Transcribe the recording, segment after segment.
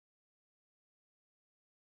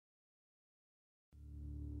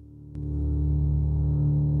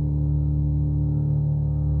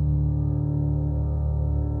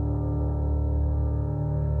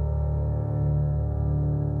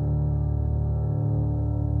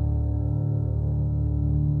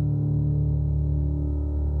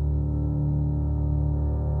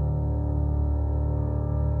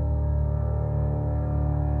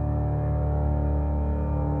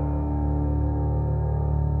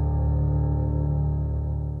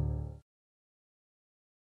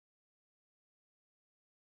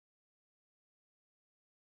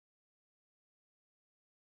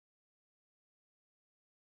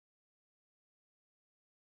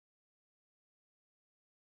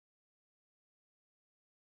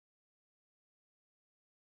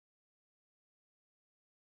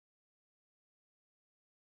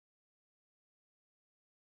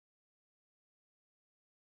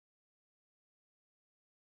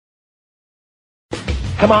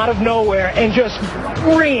come out of nowhere and just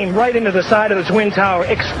scream right into the side of the Twin Tower,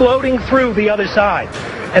 exploding through the other side.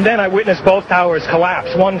 And then I witnessed both towers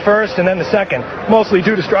collapse, one first and then the second, mostly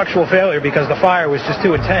due to structural failure because the fire was just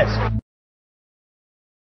too intense.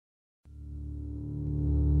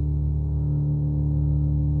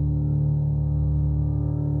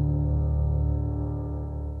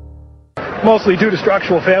 Mostly due to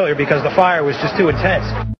structural failure because the fire was just too intense.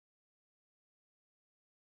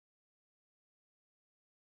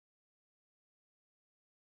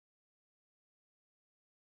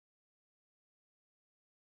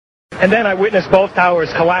 And then I witnessed both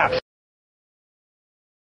towers collapse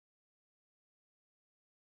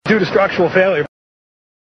due to structural failure.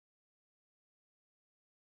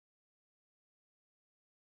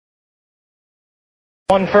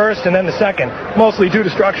 One first and then the second, mostly due to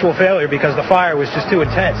structural failure because the fire was just too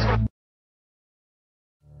intense.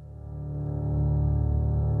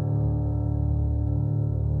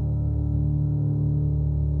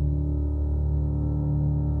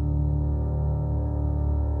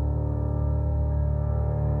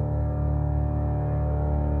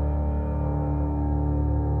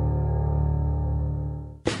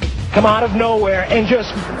 Come out of nowhere and just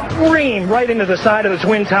scream right into the side of the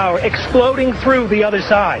Twin Tower, exploding through the other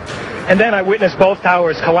side. And then I witnessed both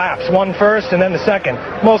towers collapse, one first and then the second,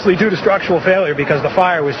 mostly due to structural failure because the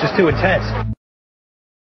fire was just too intense.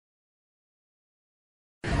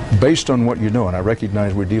 Based on what you know, and I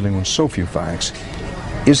recognize we're dealing with so few facts,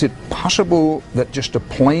 is it possible that just a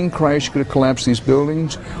plane crash could have collapsed these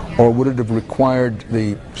buildings, or would it have required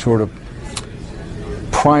the sort of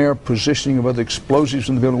prior positioning of other explosives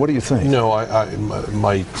in the building? What do you think? No,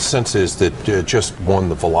 my sense is that just one,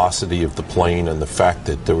 the velocity of the plane and the fact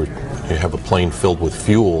that you have a plane filled with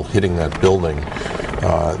fuel hitting that building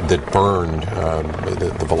that burned,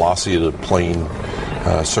 the velocity of the plane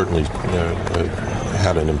certainly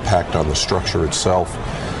had an impact on the structure itself.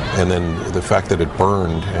 And then the fact that it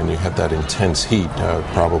burned and you had that intense heat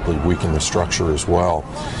probably weakened the structure as well.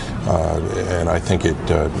 And I think it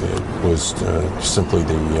was simply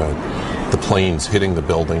the planes hitting the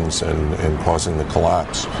buildings and causing the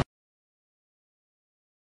collapse.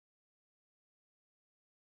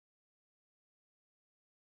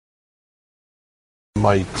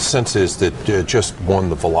 My sense is that just one,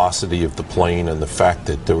 the velocity of the plane and the fact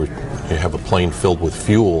that you have a plane filled with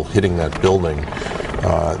fuel hitting that building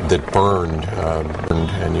that burned,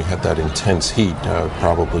 and you had that intense heat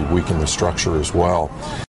probably weakened the structure as well.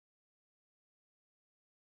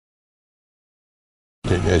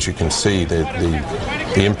 As you can see,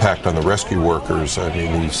 the impact on the rescue workers, I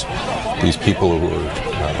mean, these people who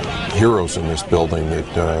were heroes in this building that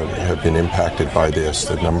have been impacted by this,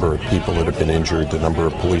 the number of people that have been injured, the number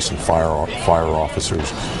of police and fire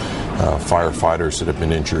officers, firefighters that have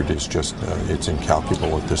been injured is just, it's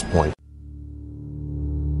incalculable at this point.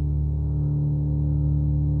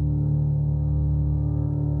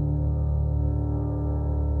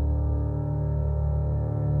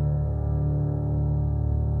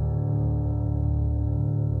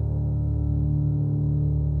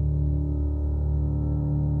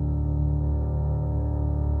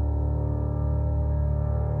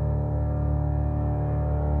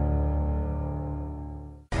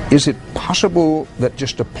 Is it possible that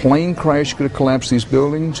just a plane crash could have collapsed these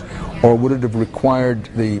buildings, or would it have required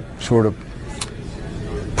the sort of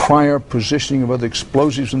prior positioning of other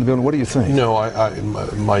explosives in the building? What do you think? No,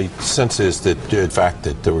 my sense is that the fact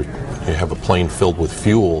that you have a plane filled with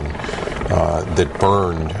fuel that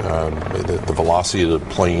burned, the velocity of the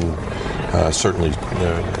plane certainly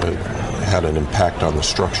had an impact on the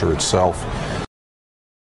structure itself.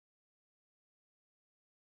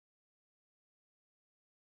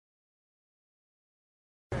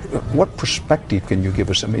 What perspective can you give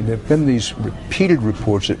us? I mean, there have been these repeated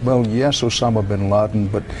reports that, well, yes, Osama bin Laden,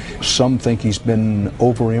 but some think he's been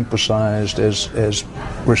overemphasized as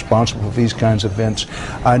responsible for these kinds of events.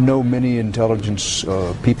 I know many intelligence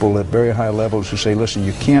people at very high levels who say, listen,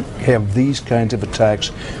 you can't have these kinds of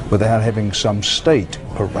attacks without having some state,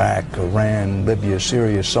 Iraq, Iran, Libya,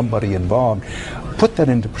 Syria, somebody involved. Put that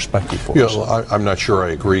into perspective for us. Well, I'm not sure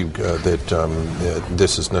I agree that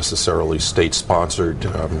this is necessarily state-sponsored.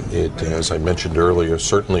 It, as I mentioned earlier,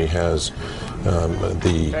 certainly has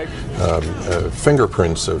the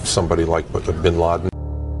fingerprints of somebody like bin Laden.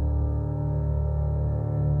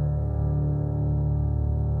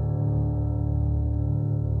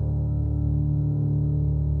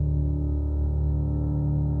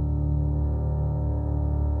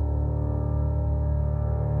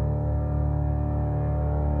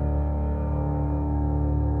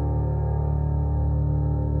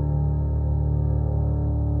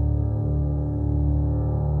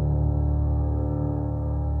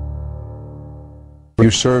 You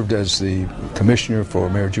served as the commissioner for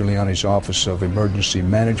Mayor Giuliani's Office of Emergency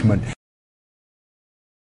Management.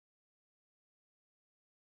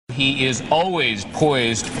 He is always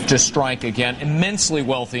poised to strike again. Immensely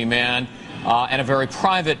wealthy man and a very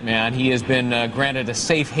private man. He has been granted a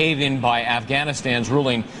safe haven by Afghanistan's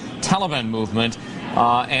ruling Taliban movement.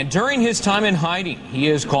 And during his time in hiding, he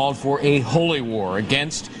has called for a holy war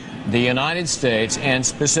against the United States and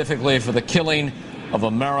specifically for the killing of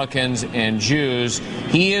Americans and Jews.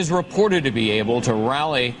 He is reported to be able to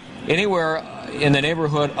rally anywhere in the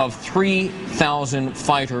neighborhood of 3,000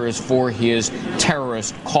 fighters for his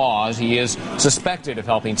terrorist cause. He is suspected of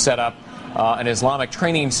helping set up an Islamic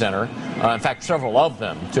training center, in fact, several of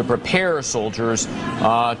them, to prepare soldiers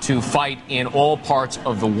to fight in all parts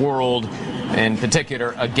of the world, in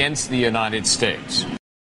particular against the United States.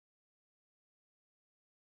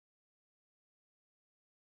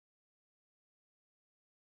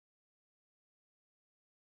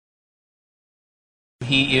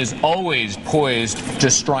 He is always poised to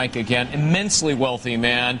strike again. Immensely wealthy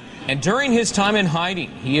man. And during his time in hiding,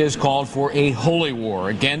 he has called for a holy war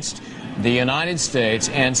against the United States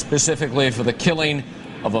and specifically for the killing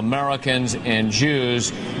of Americans and Jews.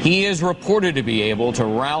 He is reported to be able to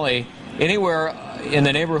rally anywhere in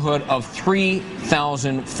the neighborhood of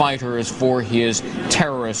 3,000 fighters for his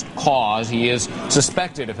terrorist cause. He is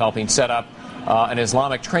suspected of helping set up an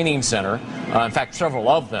Islamic training center, in fact, several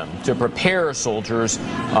of them, to prepare soldiers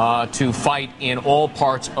to fight in all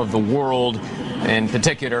parts of the world, in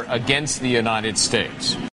particular against the United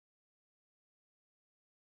States.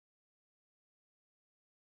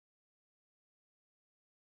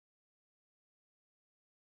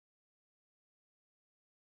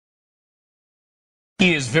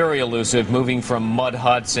 He is very elusive, moving from mud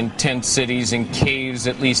huts and tent cities and caves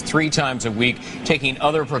at least 3 times a week, taking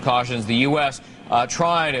other precautions. The U.S.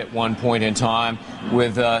 Tried at one point in time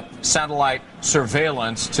with satellite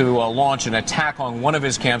surveillance to launch an attack on one of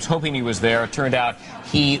his camps, hoping he was there. It turned out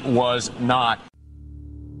he was not.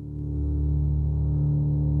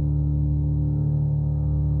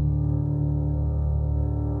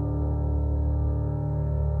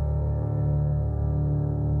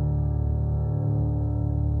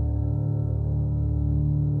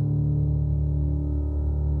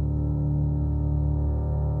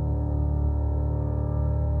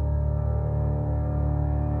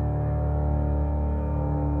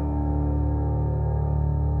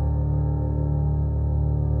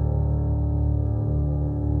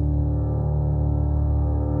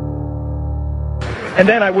 And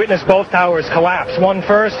then I witnessed both towers collapse, one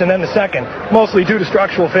first and then the second, mostly due to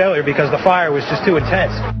structural failure because the fire was just too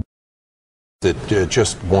intense. That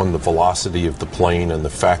just one, the velocity of the plane and the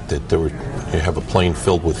fact that you have a plane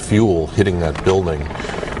filled with fuel hitting that building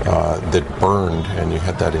that burned, and you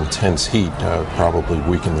had that intense heat probably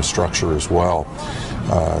weakened the structure as well.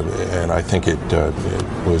 And I think it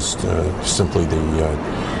was simply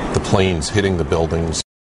the planes hitting the buildings.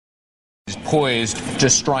 He's poised to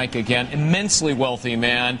strike again. Immensely wealthy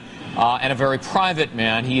man and a very private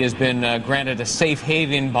man. He has been granted a safe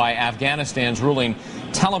haven by Afghanistan's ruling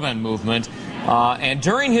Taliban movement. And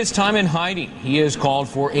during his time in hiding, he has called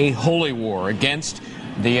for a holy war against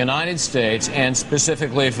the United States and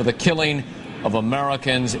specifically for the killing of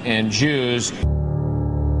Americans and Jews.